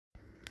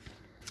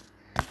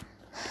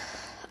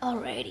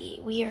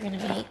Alrighty, we are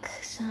gonna make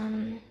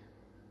some...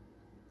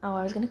 Oh,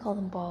 I was gonna call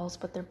them balls,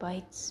 but they're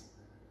bites.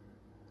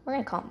 We're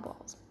gonna call them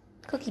balls.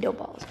 Cookie dough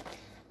balls.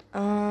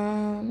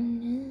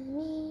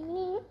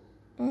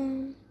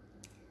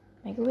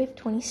 Microwave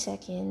 20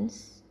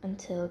 seconds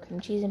until cream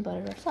cheese and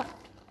butter are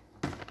soft.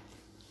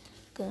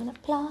 Gonna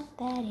plug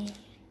that in.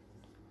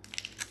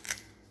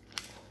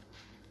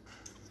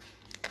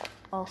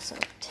 Also,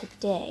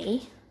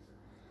 today,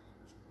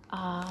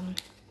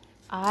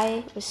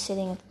 I was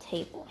sitting at the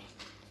table,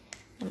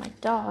 and my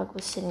dog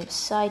was sitting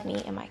beside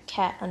me, and my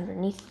cat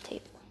underneath the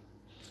table.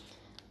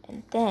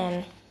 And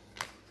then,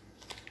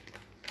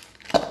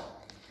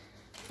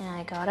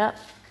 I got up,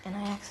 and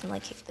I accidentally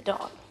kicked the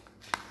dog.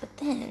 But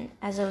then,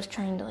 as I was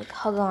trying to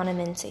hug on him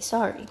and say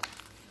sorry,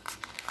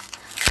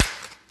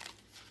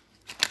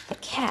 the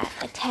cat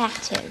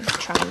attacked him,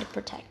 trying to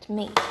protect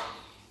me.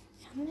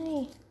 How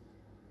many?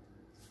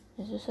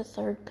 Is this a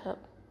third cup?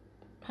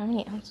 How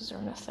many ounces are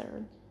in a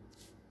third?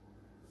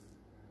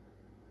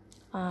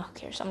 Who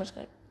cares? I'm just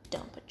gonna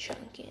dump a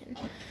chunk in.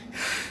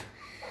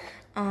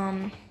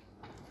 And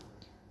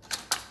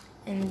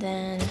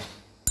then,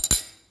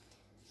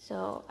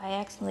 so I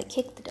accidentally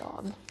kicked the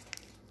dog,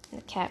 and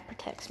the cat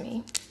protects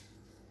me.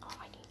 Oh,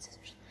 I need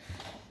scissors.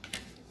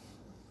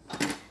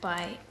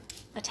 By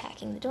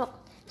attacking the dog.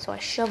 So I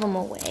shove him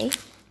away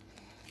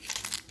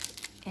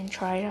and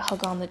try to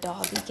hug on the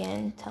dog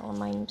again, tell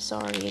him I'm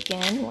sorry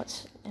again,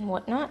 and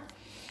whatnot.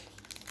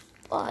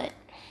 But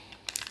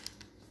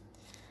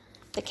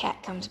the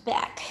cat comes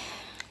back.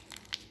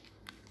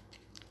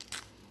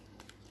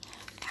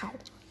 Ow.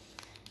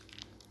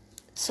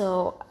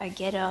 So I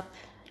get up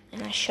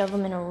and I shove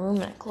him in a room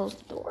and I close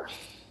the door.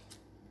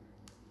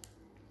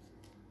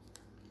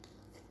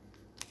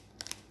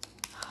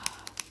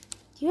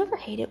 Do you ever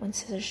hate it when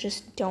scissors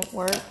just don't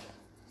work?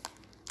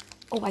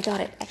 Oh, I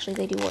got it. Actually,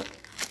 they do work.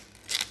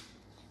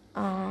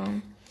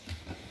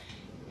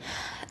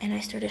 And I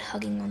started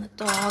hugging on the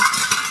dog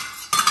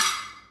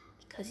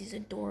because he's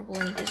adorable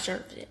and he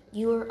deserves it.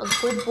 You are a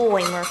good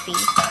boy, Murphy.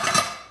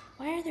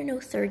 Why are there no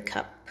third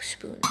cup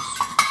spoons?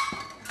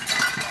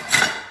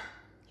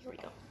 Here we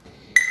go.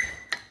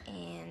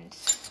 And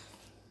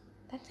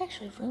that's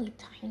actually really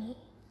tiny.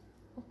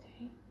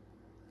 Okay.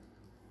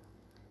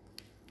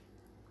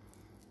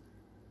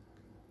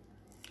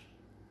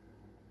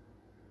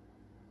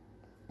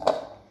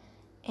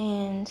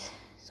 And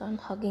so I'm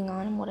hugging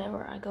on him,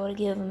 whatever. I go to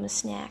give him a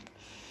snack,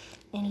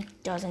 and he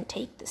doesn't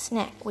take the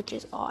snack, which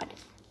is odd,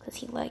 because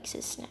he likes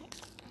his snack.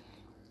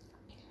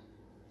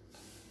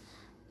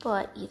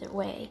 But either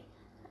way,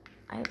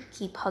 I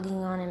keep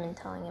hugging on him and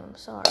telling him I'm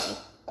sorry.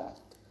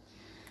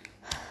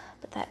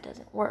 But that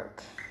doesn't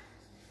work.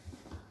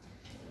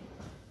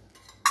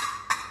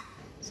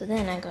 So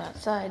then I go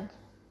outside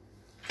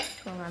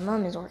where my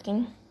mom is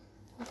working,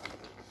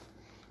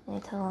 and I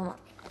tell him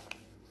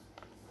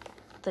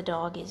the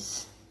dog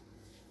is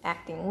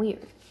acting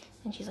weird.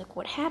 And she's like,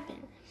 what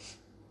happened?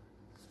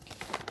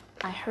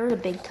 I heard a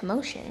big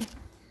commotion,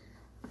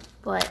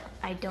 but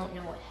I don't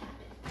know what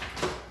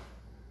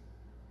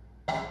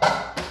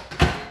happened.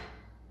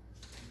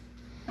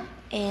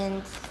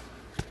 And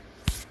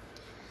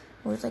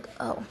I was like,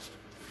 oh,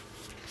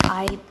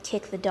 I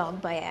kicked the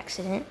dog by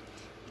accident.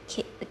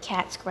 The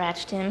cat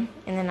scratched him,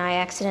 and then I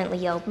accidentally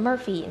yelled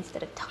Murphy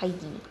instead of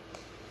Tiggy.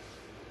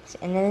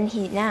 And then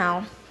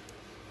now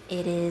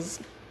it is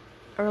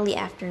early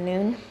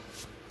afternoon,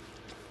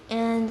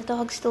 and the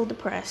dog's still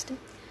depressed.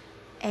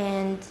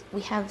 And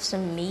we have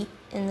some meat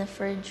in the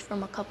fridge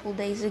from a couple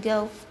days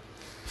ago.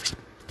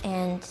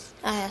 And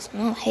I asked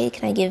him, oh, hey,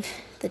 can I give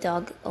the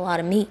dog a lot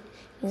of meat?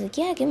 He's like,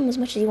 yeah, give him as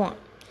much as you want.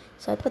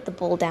 So I put the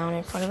bowl down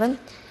in front of him,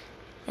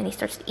 and he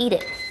starts to eat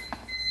it.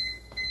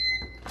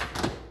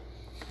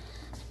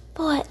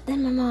 But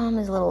then my mom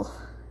is a little,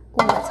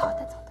 oh, that's hot.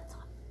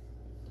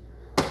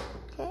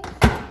 Okay.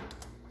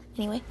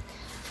 Anyway,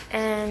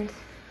 and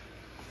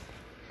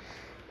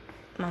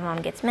my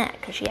mom gets mad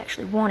because she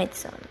actually wanted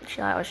some. She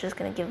thought I was just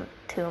going to give it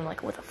to him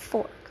with a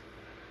fork.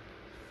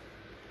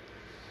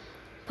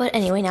 But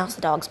anyway, now it's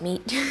the dog's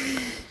meat.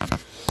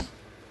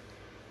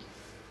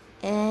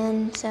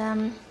 And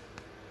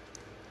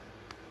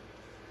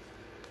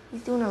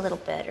he's doing a little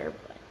better,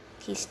 but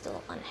he's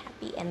still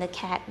unhappy. And the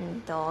cat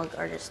and the dog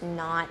are just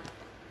not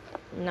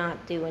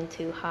doing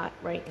too hot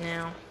right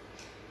now,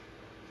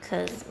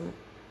 because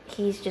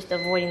he's just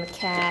avoiding the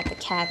cat. The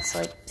cat's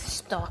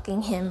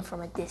stalking him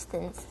from a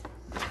distance.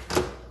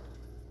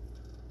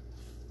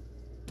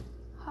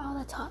 Oh,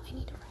 that's hot. I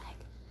need a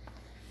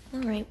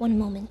rag. Alright, one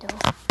moment,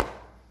 though.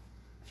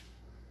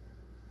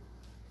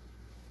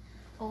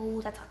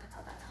 Oh, that's hot.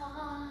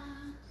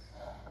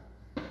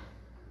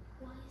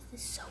 Why is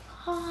this so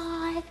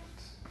hot?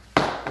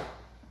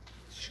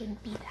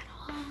 Shouldn't be that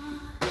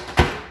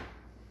hot.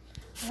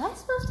 Was I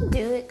supposed to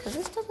do it? Because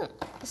this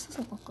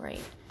doesn't look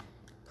great.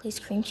 Place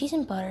cream cheese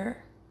and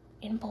butter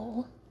in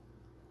bowl.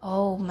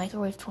 Oh,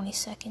 microwave 20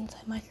 seconds.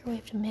 I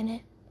microwaved a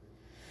minute.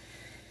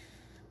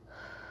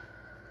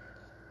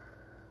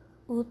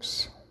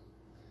 Oops.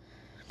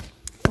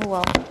 Oh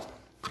well.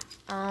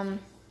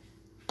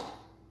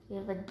 We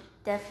have a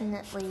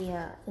definitely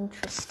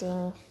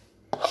interesting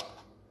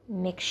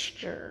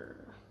mixture.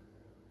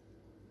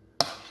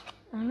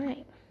 All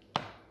right.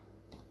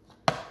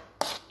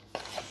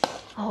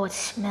 Oh, it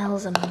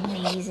smells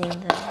amazing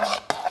though.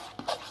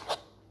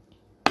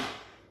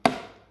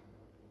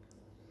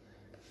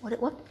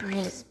 What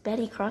brand is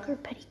Betty Crocker?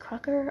 Betty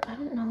Crocker? I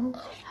don't know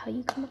how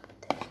you come up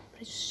with that, but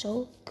it's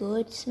so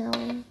good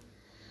smelling.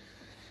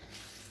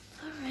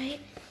 All right.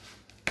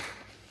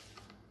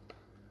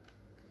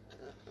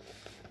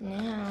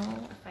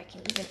 Now, if I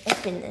can even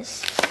open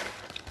this,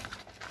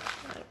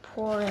 I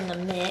pour in the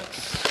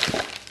mix.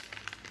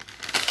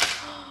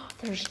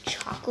 There's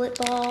chocolate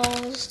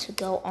balls to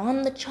go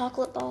on the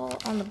chocolate ball,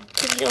 on the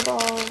cookie dough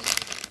balls.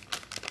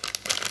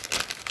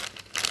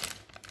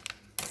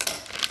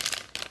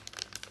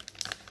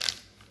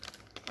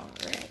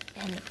 Alright,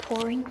 and the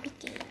pouring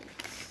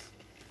begins.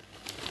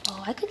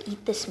 Oh, I could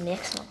eat this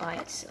mix all by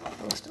itself.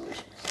 It looks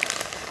delicious.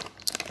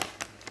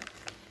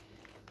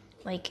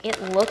 Like,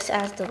 it looks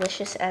as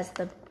delicious as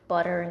the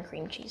butter and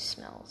cream cheese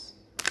smells.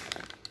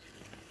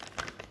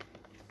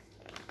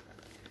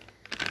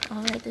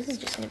 Alright, this is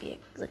just going to be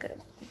like a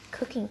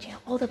cooking channel.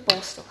 Oh, the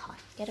bowl's still hot.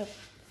 Get a... Okay,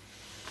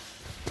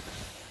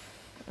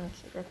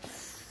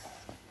 that's...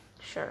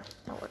 Sure,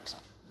 that works.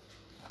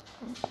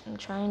 I'm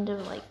trying to,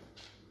 like,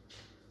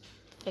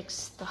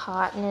 fix the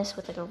hotness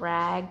with, like, a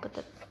rag, but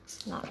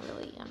that's not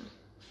really,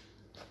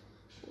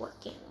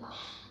 working.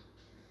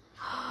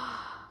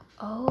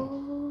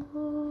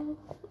 Oh,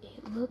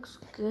 it looks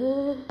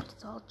good.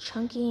 It's all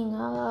chunking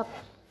up.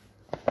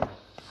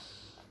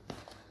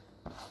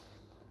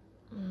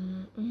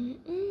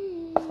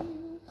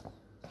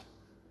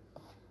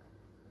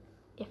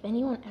 If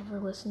anyone ever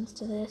listens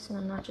to this and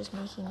I'm not just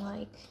making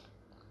like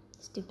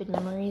stupid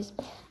memories,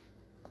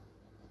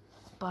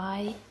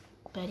 buy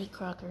Betty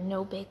Crocker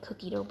No Bake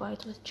Cookie Dough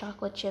Bites with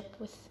chocolate chip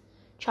with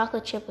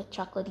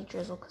chocolatey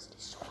drizzle because it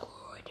is so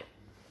good.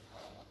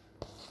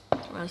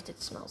 Or at least it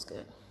smells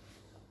good.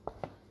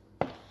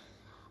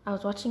 I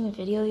was watching a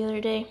video the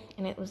other day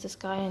and it was this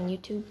guy on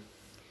YouTube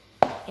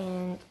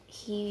and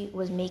he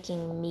was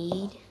making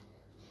mead,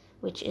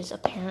 which is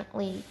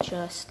apparently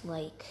just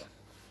like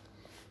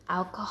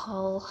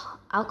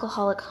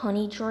alcoholic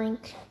honey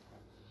drink,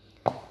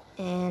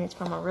 and it's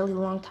from a really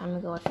long time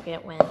ago. I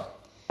forget when,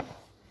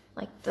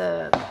 like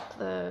the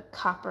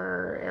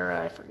Copper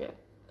era. I forget.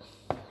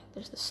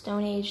 There's the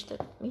Stone Age.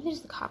 Maybe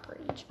there's the Copper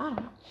Age. I don't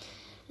know.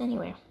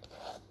 Anyway,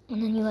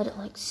 and then you let it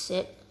like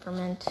sit,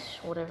 ferment,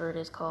 whatever it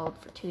is called,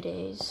 for 2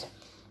 days,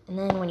 and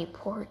then when you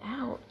pour it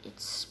out,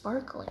 it's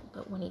sparkling.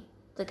 But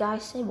the guy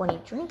said when he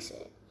drinks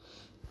it,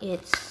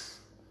 it's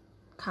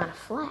kind of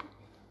flat.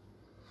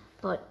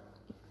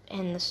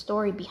 And the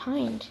story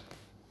behind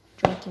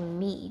drinking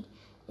mead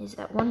is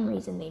that one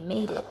reason they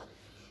made it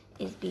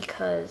is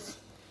because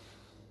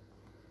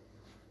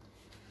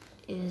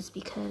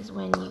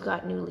when you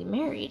got newly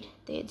married,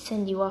 they'd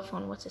send you off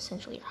on what's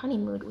essentially your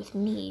honeymoon with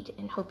mead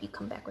and hope you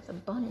come back with a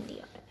bun in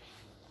the oven.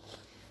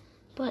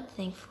 But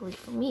thankfully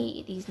for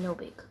me, these No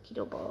Bake Cookie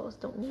Dough balls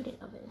don't need an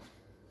oven.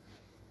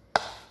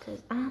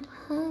 Because I'm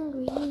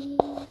hungry.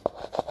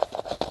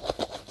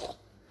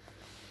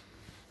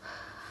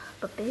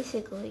 But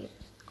basically,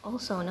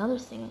 also another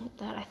thing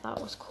that I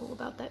thought was cool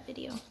about that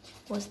video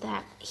was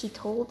that he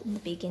told in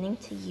the beginning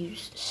to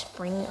use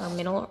spring or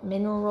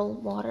mineral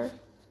water.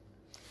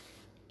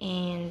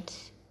 And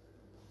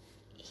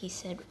he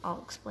said,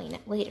 I'll explain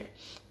it later.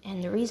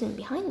 And the reason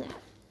behind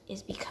that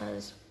is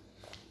because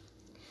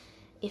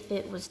if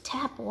it was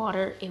tap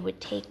water, it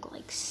would take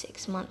like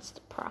 6 months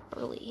to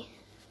properly,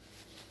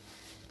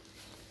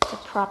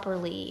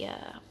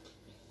 I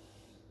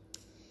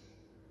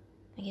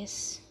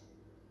guess,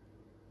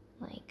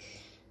 like,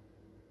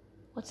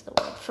 what's the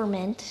word?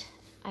 Ferment,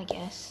 I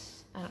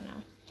guess. I don't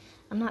know.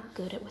 I'm not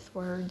good with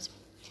words,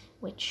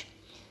 which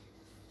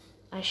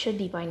I should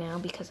be by now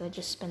because I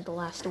just spent the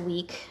last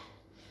week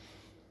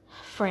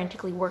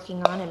frantically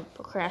working on and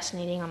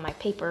procrastinating on my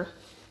paper,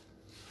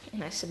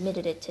 and I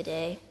submitted it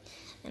today,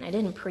 and I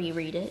didn't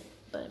pre-read it,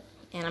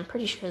 and I'm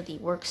pretty sure the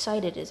works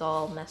cited is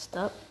all messed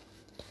up,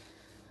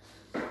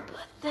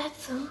 but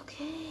that's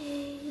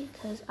okay,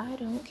 because I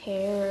don't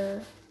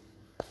care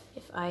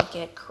if I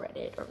get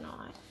credit or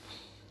not,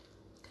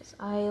 because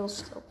I'll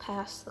still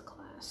pass the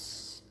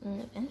class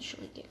and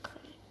eventually get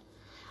credit.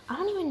 I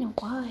don't even know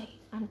why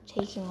I'm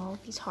taking all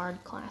of these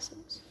hard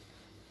classes,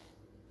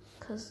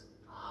 because,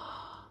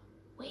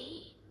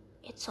 wait,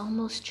 it's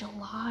almost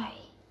July.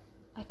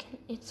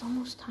 It's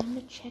almost time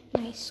to check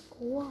my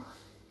score.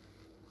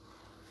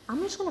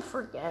 I'm just gonna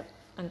forget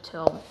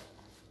until,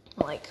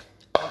 like,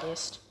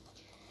 August,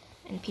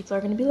 and people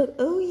are gonna be like,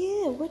 oh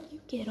yeah, what'd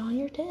you get on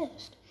your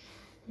test?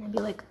 And I'd be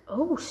like,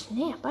 oh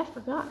snap, I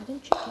forgot, I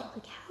didn't check it.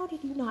 Like, how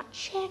did you not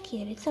check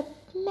it? It's a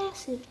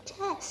massive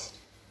test.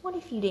 What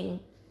if you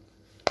didn't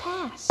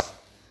pass?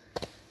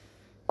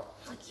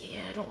 Like,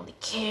 yeah, I don't really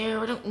care.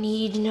 I don't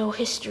need to know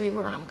history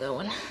where I'm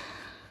going.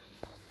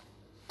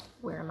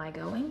 Where am I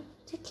going?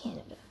 To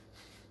Canada.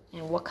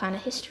 And what kind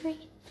of history?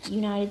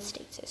 United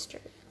States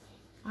history.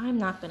 I'm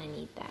not gonna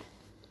need that.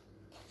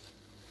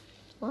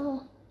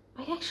 Well,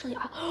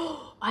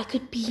 I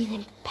could be an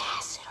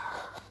ambassador.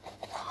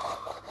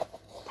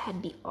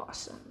 That'd be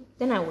awesome.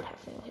 Then I would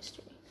have no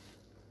history.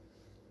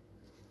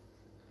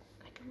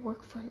 I could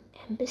work for an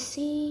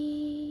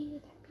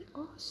embassy. That'd be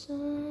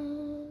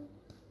awesome.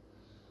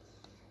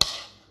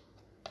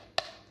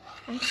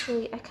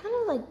 Actually, I kind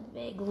of like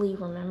vaguely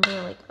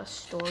remember like a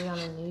story on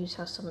the news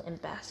how some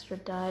ambassador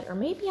died, or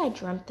maybe I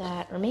dreamt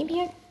that, or maybe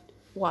I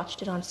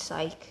watched it on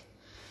Psych.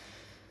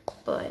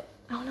 But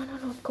oh no,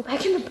 go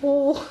back in the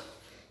bowl.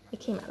 It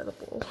came out of the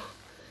bowl.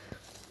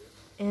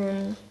 But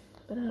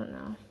I don't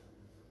know.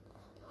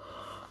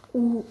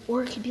 Ooh,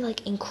 or it could be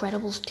like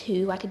Incredibles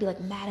 2. I could be like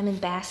Madam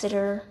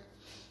Ambassador,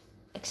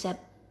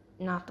 except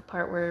not the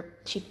part where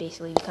she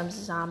basically becomes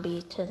a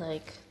zombie to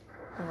like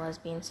her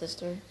lesbian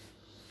sister.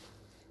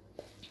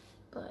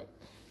 But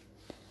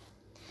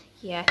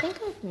yeah, I think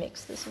I've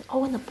mixed this.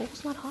 Oh, and the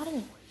bowl's not hot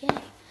anymore. Yay.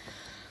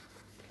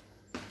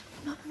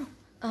 No.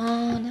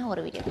 Now what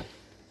do we do?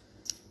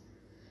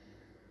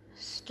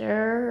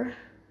 Stir.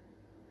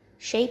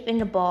 Shape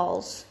into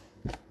balls.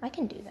 I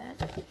can do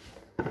that.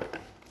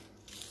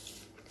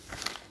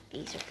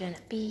 These are gonna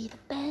be the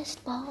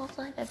best balls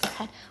I've ever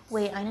had.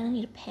 Wait, I now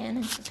need a pen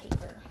and some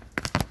paper.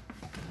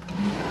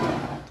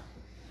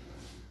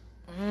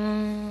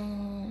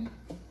 Yeah,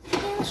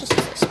 let's just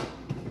do this.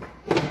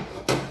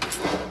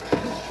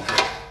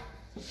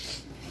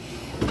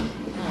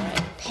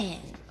 Alright,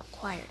 pen.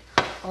 Acquired.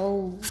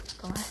 Oh,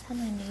 the last time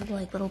I made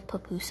like little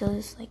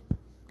pupusas, like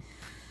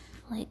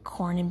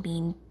corn and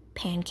bean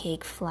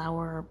pancake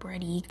flour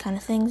bready kind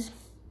of things,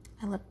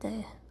 I left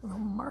a little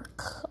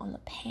mark on the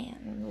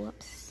pan.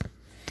 Whoops.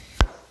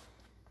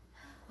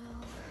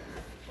 Well,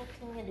 what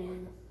can I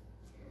do?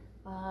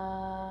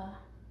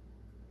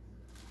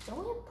 Don't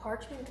we have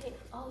parchment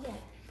paper? Oh yeah,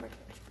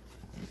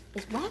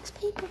 is wax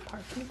paper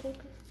parchment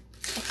paper?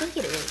 I think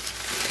it is.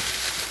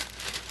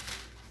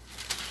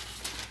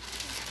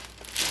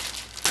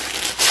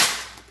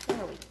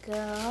 There we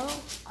go.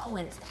 Oh,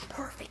 and it's the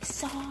perfect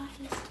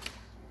size.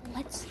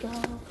 Let's go.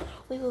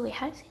 Wait.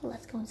 How do you say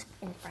let's go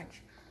in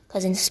French?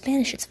 Because in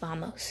Spanish it's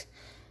vamos.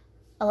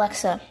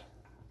 Alexa,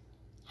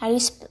 how do you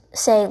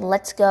say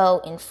let's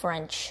go in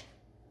French?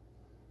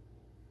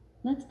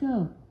 Let's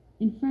go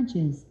in French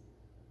is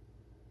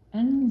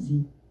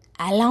allons-y.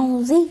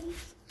 Allons-y.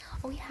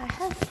 Oh yeah, I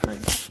have heard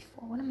that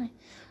before. What am I?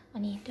 I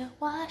need to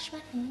wash my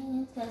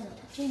hands because I'm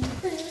touching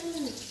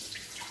food.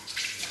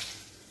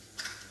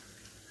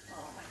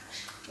 Oh my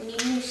gosh. We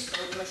need new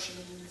stove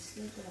machines.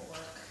 These don't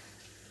work.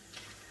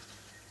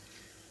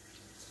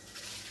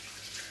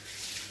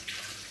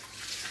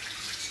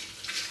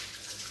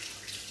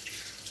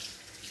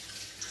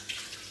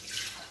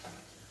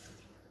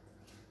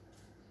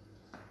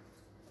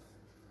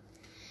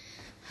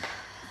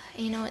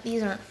 You know what?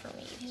 These aren't for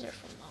me. These are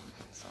for Mom.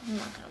 So I'm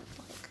not gonna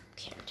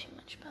care too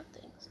much about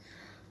things.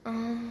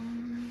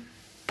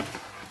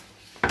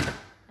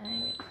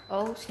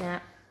 Oh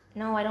snap!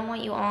 No, I don't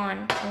want you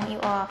on. I want you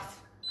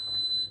off.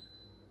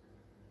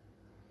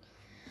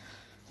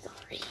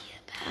 Sorry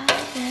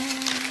about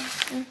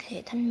that.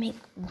 Okay, time to make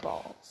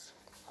balls.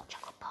 Oh,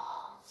 chocolate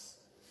balls.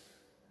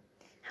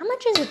 How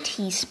much is a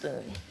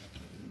teaspoon?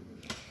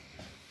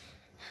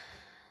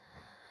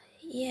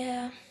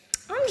 Yeah.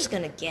 I'm just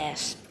gonna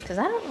guess, because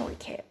I don't really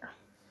care.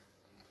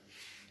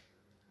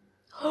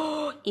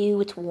 Oh,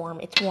 ew, it's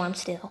warm. It's warm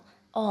still.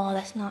 Oh,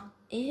 that's not...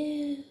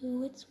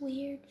 Ew, it's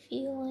weird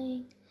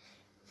feeling.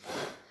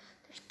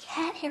 There's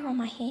cat hair on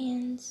my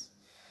hands.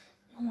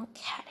 I don't want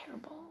cat hair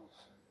balls.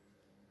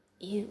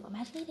 Ew,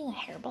 imagine eating a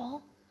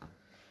hairball.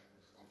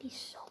 That'd be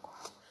so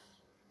gross.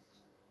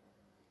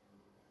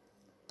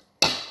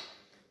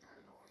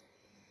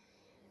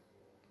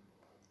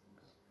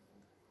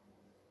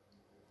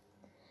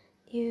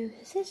 Ew,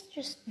 this is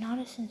just not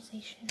a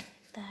sensation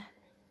that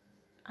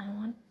I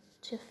want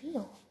to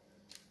feel.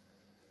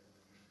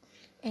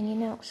 And you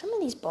know, some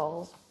of these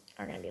balls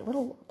are going to be a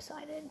little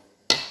lopsided.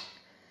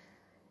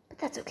 But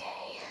that's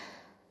okay.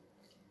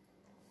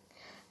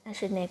 I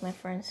should make my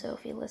friend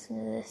Sophie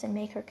listen to this and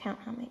make her count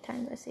how many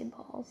times I say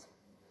balls.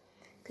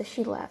 Because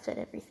she laughs at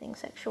everything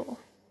sexual.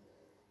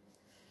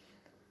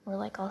 Or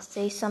like I'll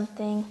say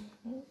something,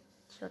 and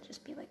she'll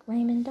just be like,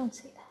 Raymond, don't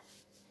say that.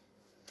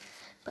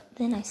 But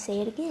then I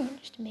say it again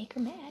just to make her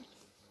mad.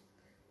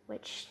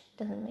 Which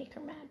doesn't make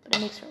her mad, but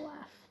it makes her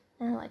laugh.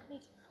 And I like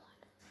making her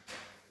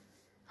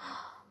laugh.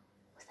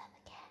 Was that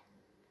the cat?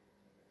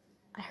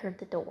 I heard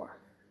the door.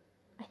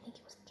 I think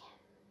it was the cat.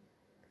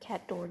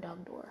 Cat door,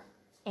 dog door,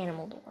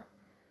 animal door.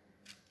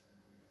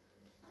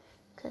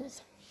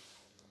 Because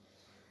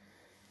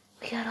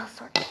we got all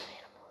sorts of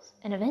animals.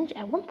 And eventually,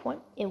 at one point,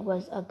 it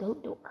was a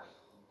goat door.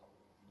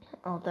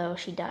 Although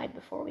she died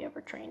before we ever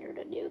trained her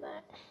to do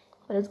that.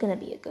 But it's going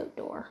to be a goat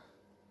door.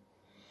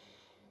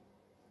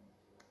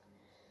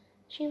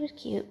 She was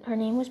cute. Her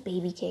name was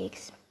Baby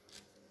Cakes.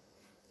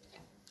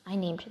 I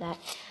named her that.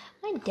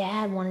 My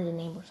dad wanted to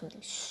name her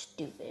something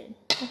stupid.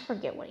 I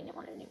forget what he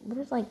wanted to name her. But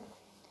it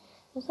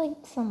was like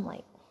some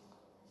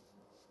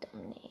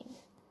dumb name.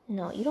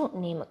 No, you don't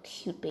name a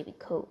cute baby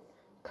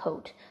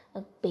coat,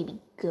 a baby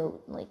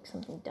goat, like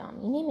something dumb.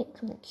 You name it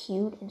something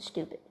cute and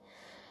stupid,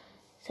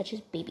 such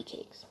as baby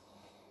cakes.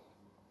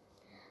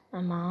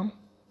 My mom,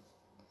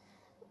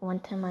 one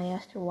time I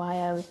asked her why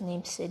I was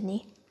named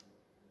Sydney,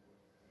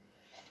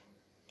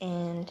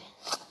 and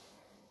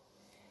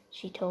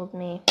she told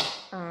me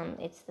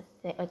it's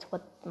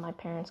what my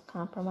parents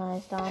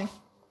compromised on,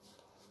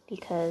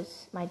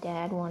 because my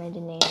dad wanted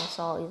to name us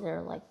all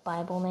either like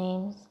Bible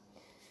names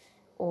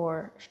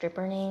or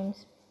stripper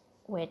names,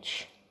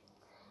 which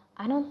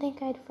I don't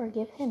think I'd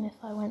forgive him if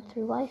I went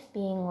through life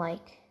being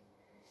like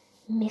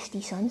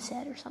Misty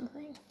Sunset or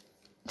something.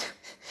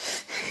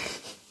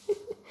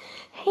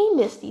 Hey,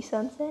 Misty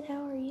Sunset,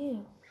 how are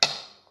you?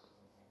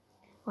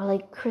 Or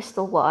like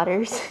Crystal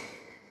Waters.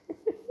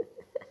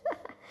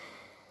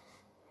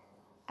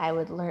 I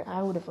would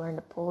have learned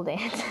to pole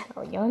dance at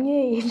a young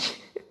age.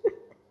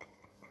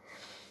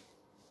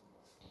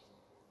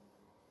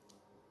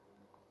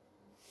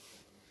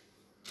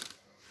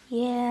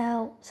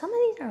 Yeah, some of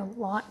these are a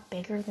lot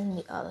bigger than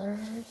the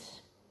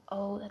others.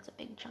 Oh, that's a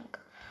big chunk.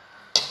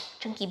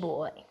 Chunky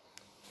boy.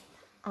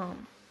 But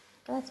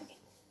that's okay.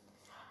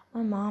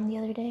 My mom the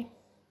other day,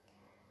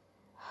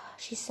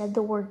 she said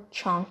the word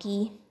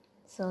chonky.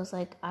 So I was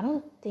like, I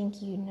don't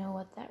think you know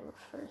what that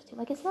refers to.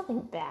 Like, it's nothing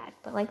bad.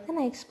 But, like, then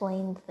I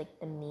explained, like,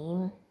 the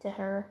meme to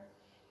her.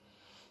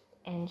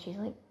 And she's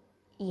like,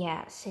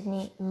 yeah,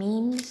 Sydney,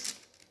 memes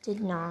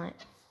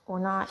or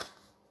not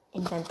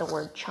invent the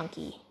word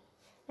chunky.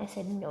 I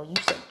said, no, you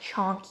said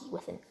chonky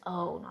with an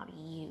O, not a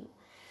U.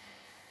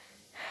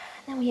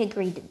 Then we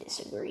agreed to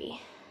disagree.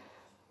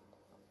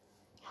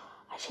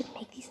 I should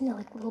make these into,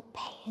 like, little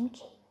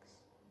pancakes.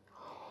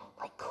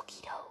 Like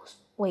cookie doughs.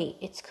 Wait,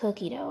 it's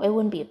cookie dough. It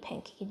wouldn't be a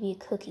pancake, it'd be a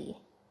cookie.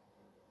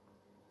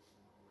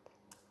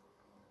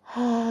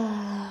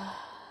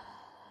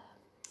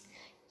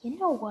 You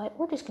know what?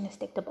 We're just gonna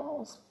stick to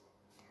balls.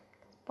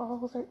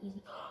 Balls are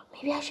easy.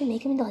 Maybe I should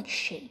make them into like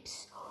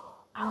shapes.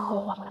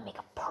 Oh, I'm gonna make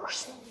a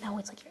person. Now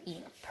it's like you're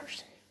eating a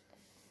person.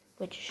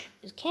 Which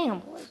is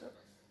cannibalism.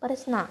 But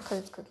it's not, because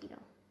it's cookie dough.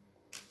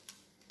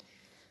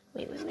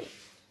 Wait.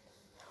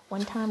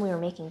 One time we were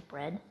making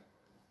bread.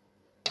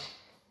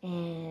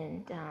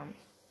 And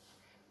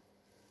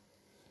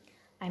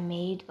I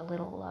made a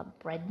little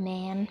bread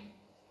man.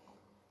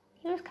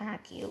 He was kind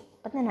of cute,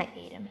 but then I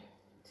ate him.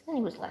 So then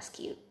he was less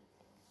cute.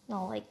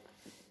 All like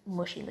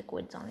mushy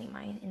liquids on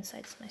my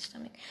insides of my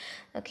stomach.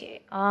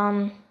 Okay,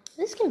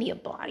 this can be a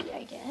body,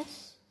 I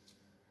guess.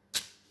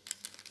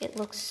 It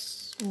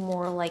looks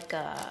more like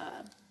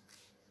a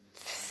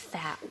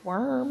fat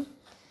worm,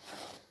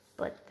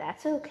 but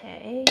that's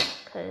okay,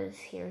 because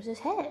here's his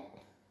head.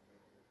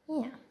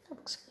 Yeah, that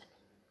looks good.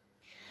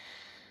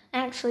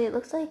 Actually, it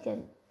looks like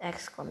an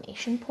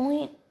exclamation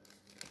point,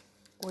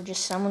 or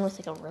just someone with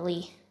like a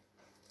really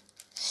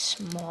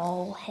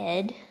small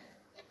head.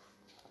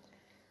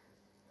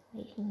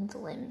 Wait, he needs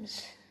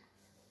limbs.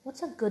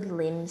 What's a good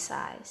limb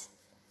size?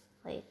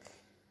 Like,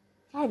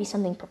 gotta be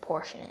something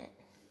proportionate.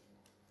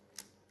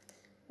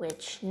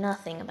 Which,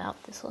 nothing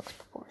about this looks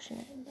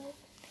proportionate, but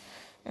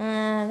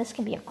this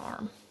can be an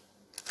arm.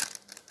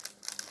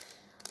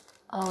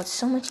 Oh, it's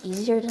so much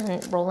easier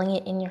than rolling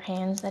it in your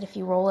hands that if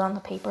you roll it on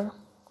the paper.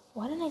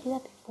 Why didn't I do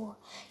that before?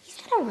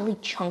 He's got a really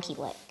chunky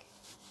leg.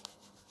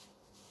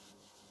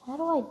 How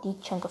do I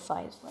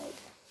de-chunkify his leg?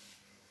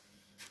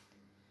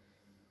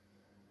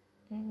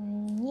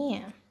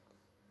 Yeah.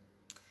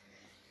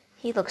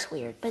 He looks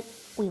weird, but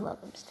we love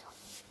him still.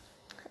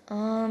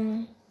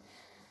 Kind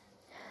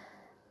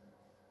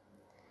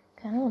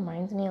of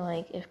reminds me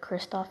like if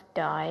Kristoff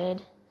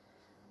died,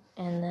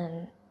 and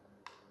then,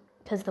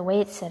 because the way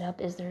it's set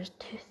up is there's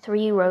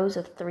 3 rows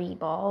of 3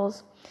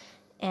 balls,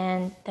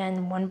 and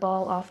then 1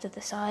 ball off to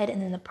the side,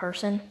 and then the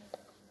person.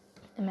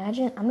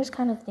 Imagine, I'm just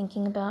kind of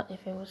thinking about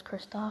if it was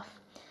Kristoff,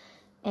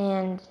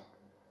 and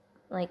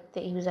like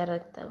that he was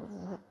at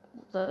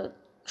the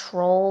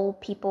troll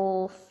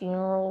people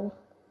funeral,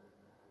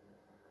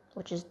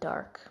 which is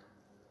dark,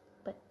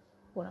 but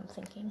what I'm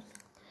thinking.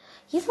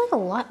 He's like a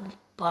lot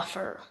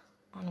buffer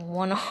on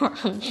one arm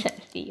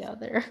than the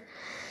other.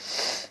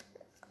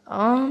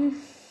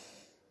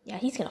 Yeah,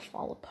 he's gonna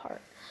fall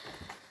apart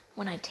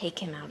when I take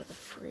him out of the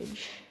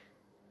fridge.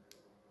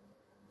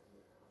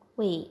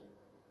 Wait.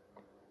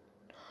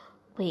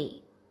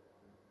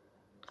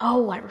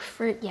 Oh, I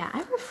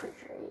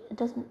refrigerate. It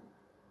doesn't.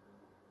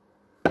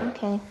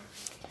 Okay.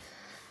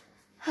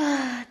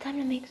 Time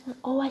to make some.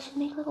 Oh, I should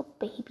make a little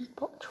baby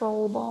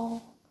troll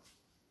ball.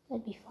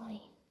 That'd be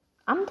funny.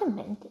 I'm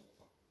demented.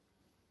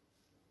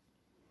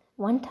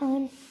 One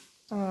time,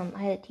 I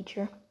had a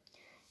teacher,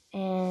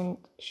 and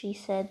she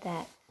said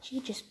that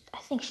I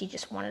think she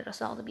just wanted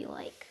us all to be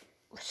like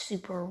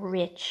super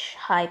rich,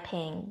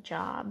 high-paying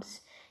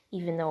jobs,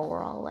 even though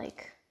we're all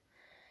like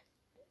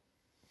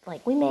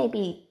we may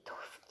be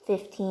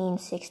 15,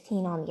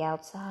 16 on the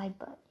outside,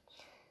 but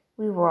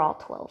we were all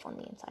 12 on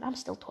the inside. I'm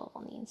still 12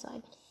 on the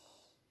inside.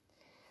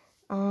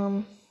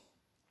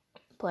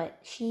 But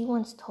she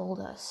once told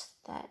us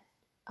that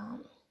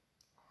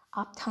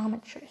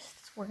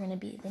optometrists were going to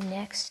be the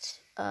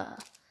next a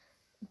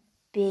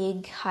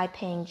big,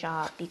 high-paying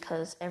job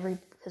because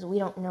we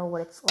don't know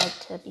what it's like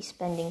to be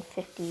spending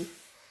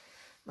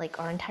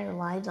our entire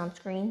lives on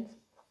screens.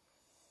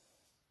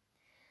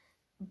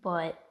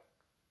 But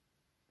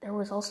there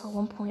was also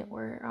one point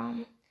where,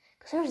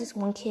 because there was this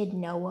one kid,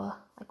 Noah,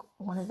 like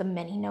one of the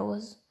many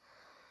Noahs,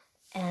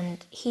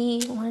 and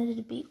he wanted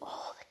to be,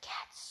 oh, the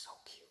cat's so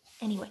cute.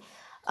 Anyway,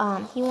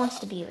 he wants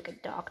to be like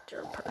a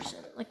doctor person.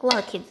 Like a lot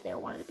of kids there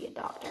wanted to be a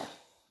doctor.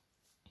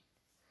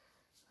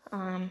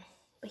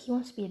 But he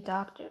wants to be a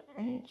doctor,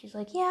 and she's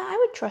like, yeah, I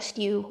would trust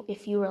you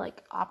if you were,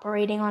 like,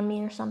 operating on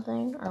me or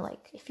something, or,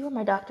 like, if you were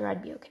my doctor,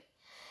 I'd be okay.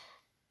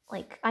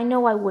 Like, I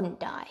know I wouldn't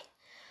die.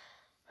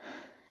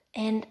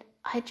 And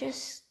I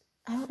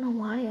don't know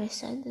why I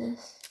said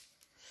this,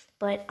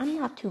 but I'm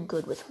not too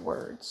good with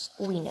words.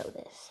 We know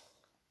this.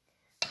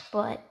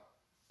 But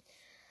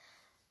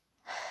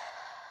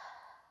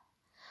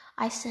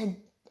I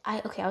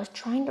was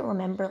trying to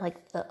remember,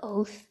 like, the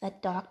oath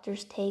that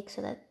doctors take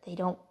so that they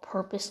don't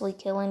purposely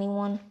kill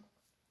anyone.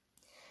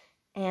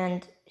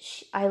 And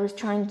I was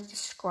trying to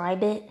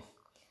describe it,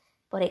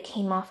 but it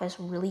came off as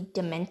really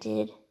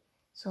demented.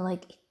 So,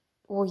 like,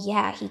 well,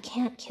 yeah, he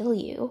can't kill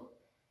you.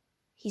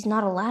 He's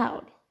not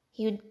allowed.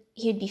 He'd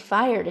be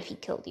fired if he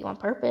killed you on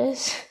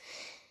purpose.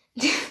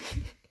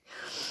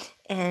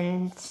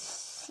 And,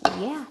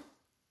 yeah.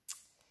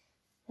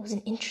 It was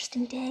an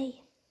interesting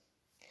day.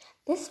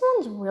 This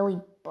one's really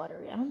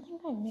buttery. I don't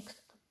think I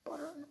mixed the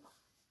butter enough.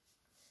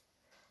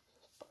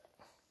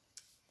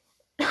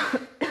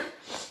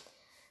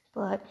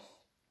 But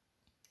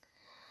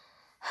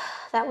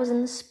that was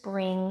in the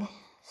spring,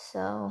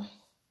 so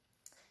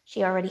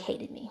she already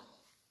hated me.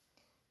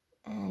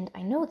 And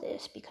I know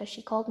this because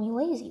she called me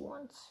lazy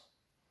once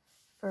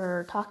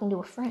for talking to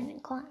a friend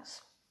in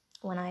class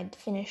when I'd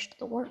finished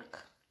the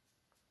work.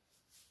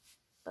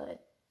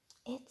 But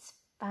it's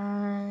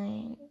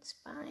fine. It's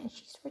fine.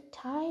 She's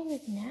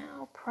retired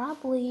now,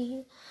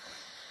 probably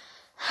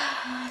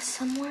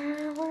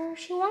somewhere where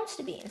she wants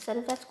to be instead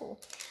of vet school.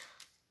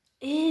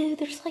 Ew,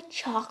 there's like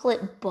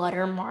chocolate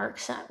butter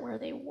marks at where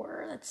they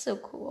were. That's so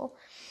cool.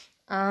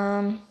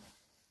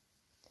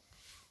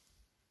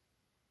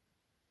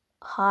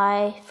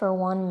 Hi for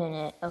 1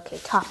 minute. Okay,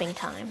 topping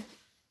time.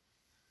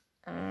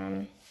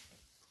 I'm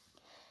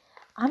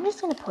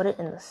just gonna put it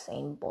in the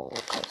same bowl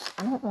because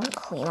I don't want to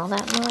clean all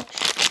that much.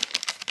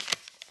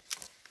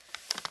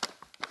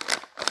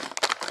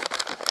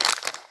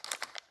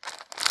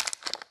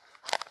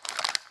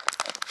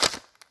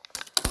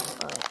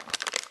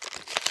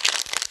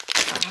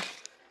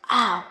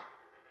 Ow.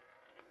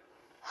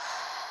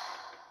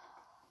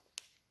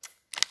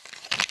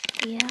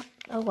 Yeah,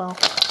 oh well.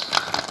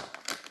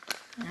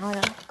 Now I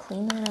gotta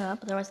clean that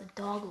up. Otherwise the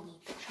dog will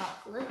eat the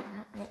chocolate and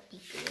that won't be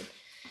good.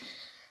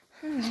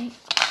 Alright.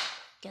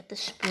 Get the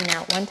spoon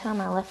out. One time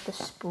I left the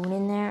spoon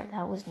in there.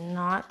 That was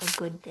not a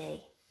good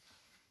day.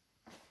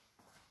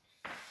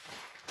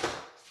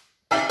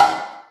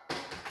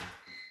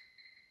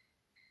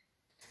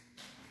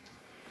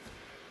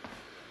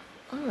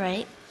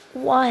 Alright.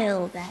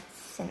 While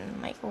that's in the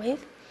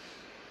microwave,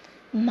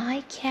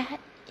 my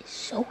cat is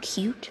so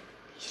cute.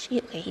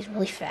 He's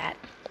really fat.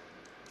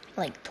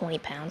 Like 20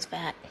 pounds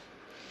fat.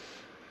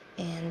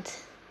 And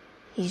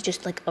he's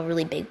just like a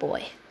really big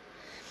boy.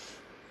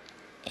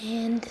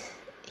 And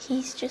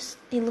he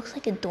looks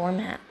like a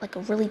doormat, like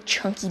a really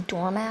chunky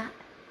doormat.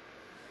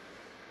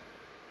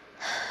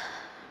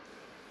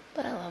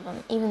 But I love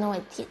him, even though I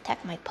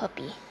attacked my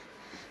puppy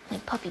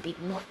baby.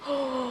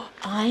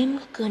 I'm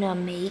gonna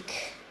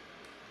make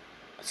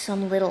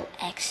some little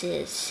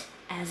X's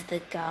as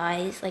the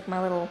guys, like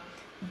my little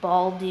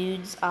bald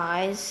dude's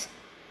eyes.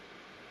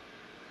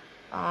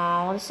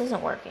 Oh, this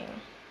isn't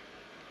working.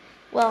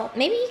 Well,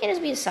 maybe he can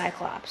just be a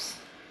Cyclops.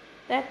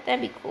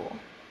 That'd be cool.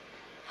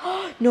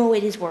 No,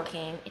 it is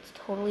working. It's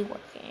totally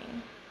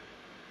working.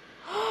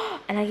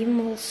 And I give him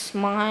a little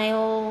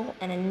smile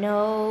and a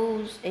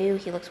nose. Ew,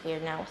 he looks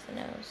weird now with the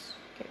nose.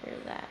 Get rid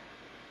of that.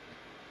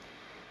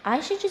 I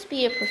should just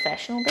be a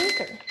professional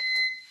baker.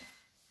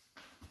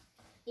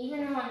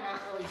 Even though I'm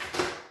not really...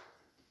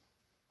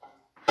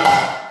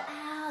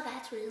 Ow,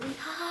 that's really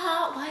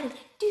hot. Why did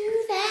I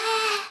do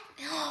that?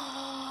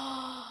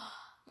 Oh,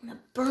 I'm gonna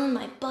burn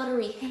my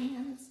buttery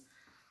hands.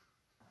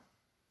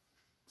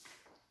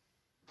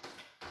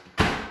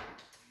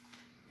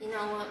 You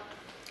know what?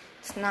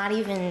 It's not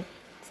even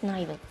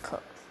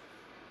cooked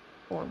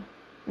or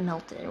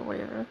melted or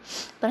whatever.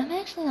 But I'm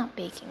actually not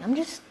baking. I'm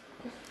just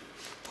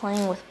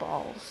playing with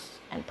balls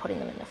and putting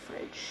them in the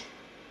fridge.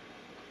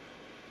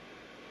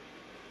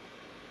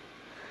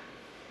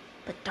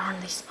 But darn,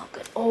 they smell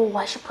good. Oh,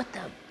 I should put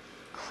the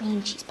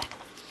cream cheese back in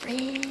the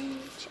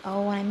fridge.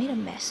 Oh, I made a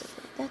mess of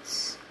it.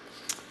 That's...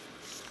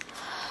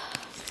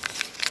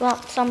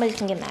 Well, somebody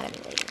can get mad at me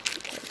later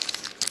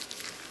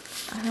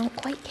because I don't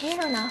quite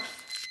care enough.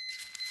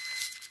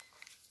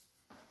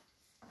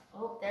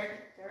 Oh, there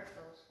it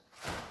goes.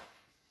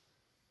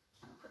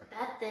 Put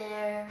that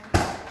there.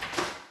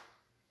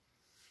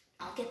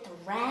 I'll get the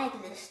rag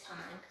this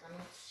time because I'm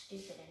not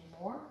stupid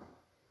anymore.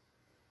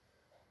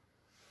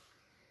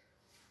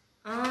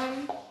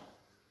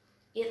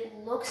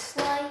 looks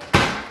like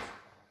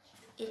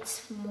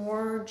it's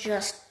more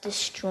just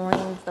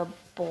destroying the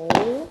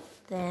bowl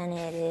than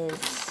it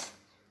is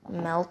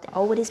melted.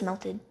 Oh, it is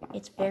melted.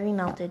 It's very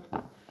melted.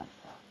 Oh,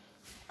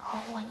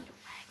 I need a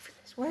rag for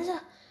this. Where's I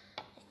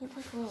need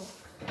like a little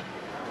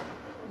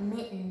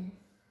mitten.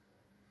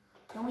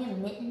 Don't we have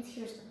mittens?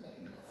 Here's the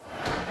mitten.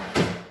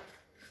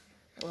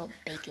 A little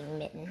baking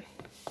mitten.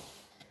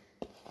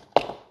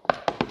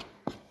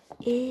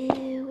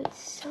 Ew,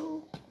 it's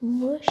so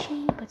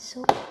mushy, but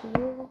so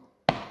cool.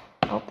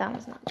 Oh, that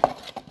one's not good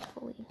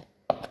fully.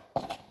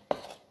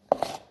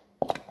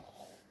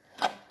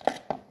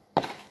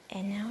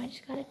 And now I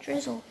just gotta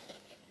drizzle.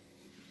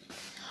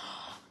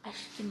 I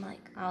should be like,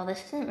 oh,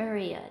 this isn't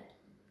very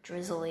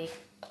drizzly.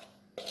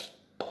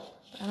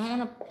 I don't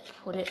want to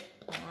put it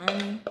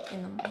on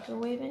in the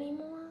microwave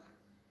anymore.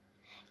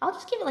 I'll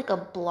just give it like a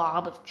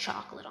blob of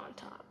chocolate on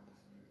top.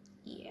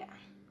 Yeah,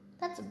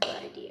 that's a good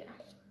idea.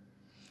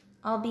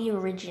 I'll be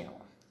original.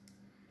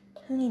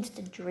 Who needs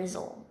to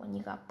drizzle when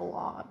you got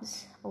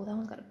blobs? Oh, that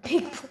one's got a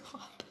big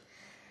blob.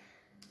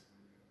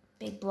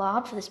 Big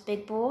blob for this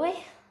big boy.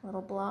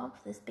 Little blob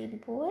for this baby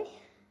boy.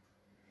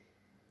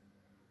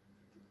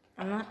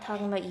 I'm not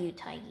talking about you,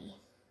 Tiggy.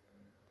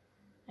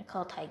 I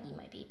call Tiggy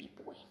my baby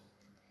boy.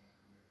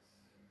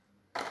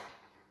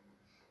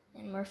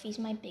 And Murphy's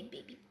my big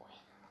baby boy.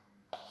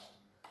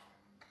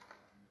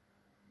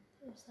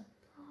 There's a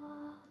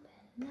blob,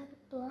 another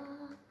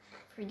blob.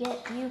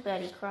 Forget you,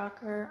 Betty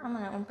Crocker. I'm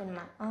gonna open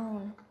my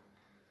own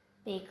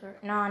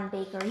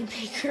non-bake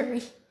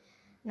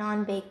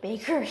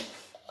bakery.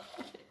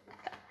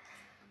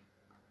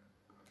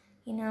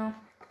 You know,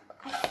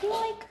 I feel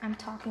like I'm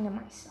talking to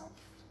myself,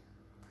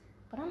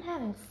 but I'm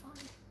having fun.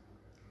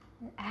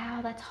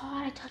 Ow, that's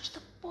hot. I touched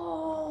the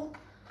bowl.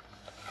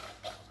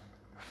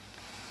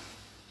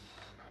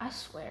 I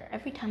swear,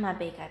 every time I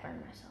bake, I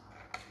burn myself.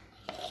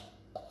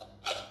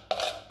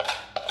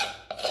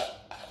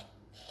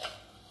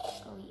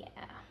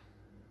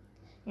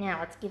 Now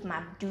let's give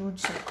my dude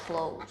some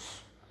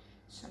clothes.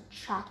 Some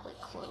chocolate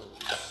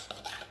clothes.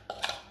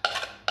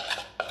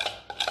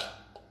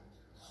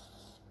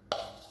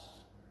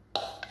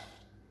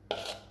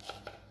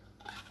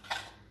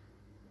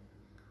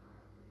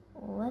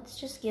 Let's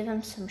just give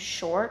him some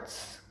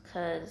shorts,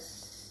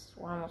 because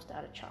we're almost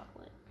out of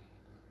chocolate.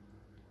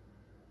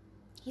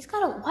 He's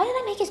got a... Why did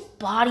I make his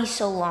body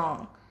so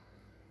long?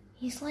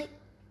 He's like...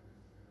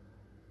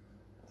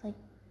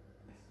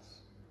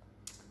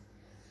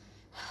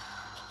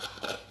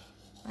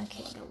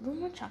 Okay, a little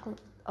more chocolate.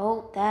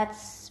 Oh,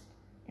 that's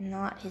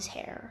not his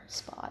hair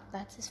spot.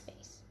 That's his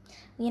face.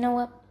 You know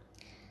what?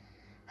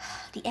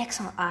 The X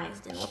on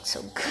eyes didn't look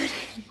so good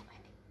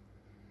anyway.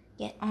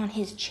 Get on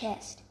his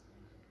chest.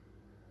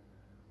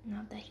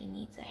 Not that he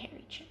needs a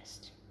hairy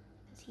chest.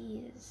 Because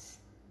he is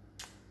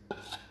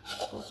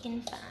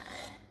looking fine.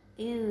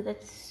 Ew,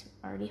 that's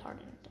already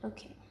hardened.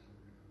 Okay.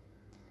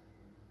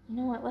 You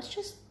know what? Let's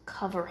just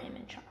cover him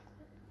in chocolate.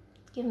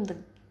 Give him the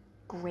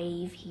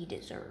grave he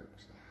deserves.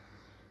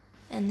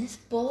 And this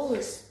bowl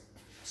is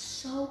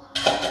so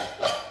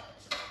hot.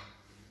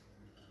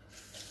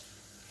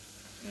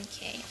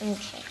 Okay.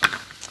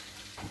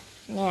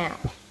 Now.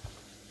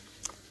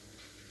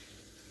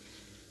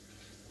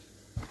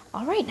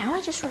 All right, now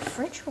I just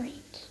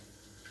refrigerate.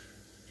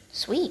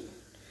 Sweet.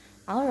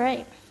 All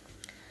right.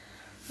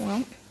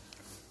 Well,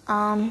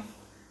 I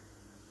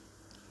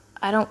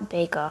don't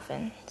bake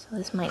often, so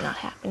this might not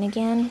happen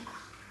again.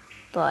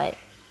 But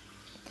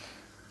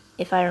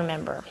if I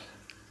remember,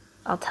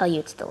 I'll tell you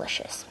it's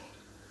delicious.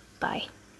 Bye.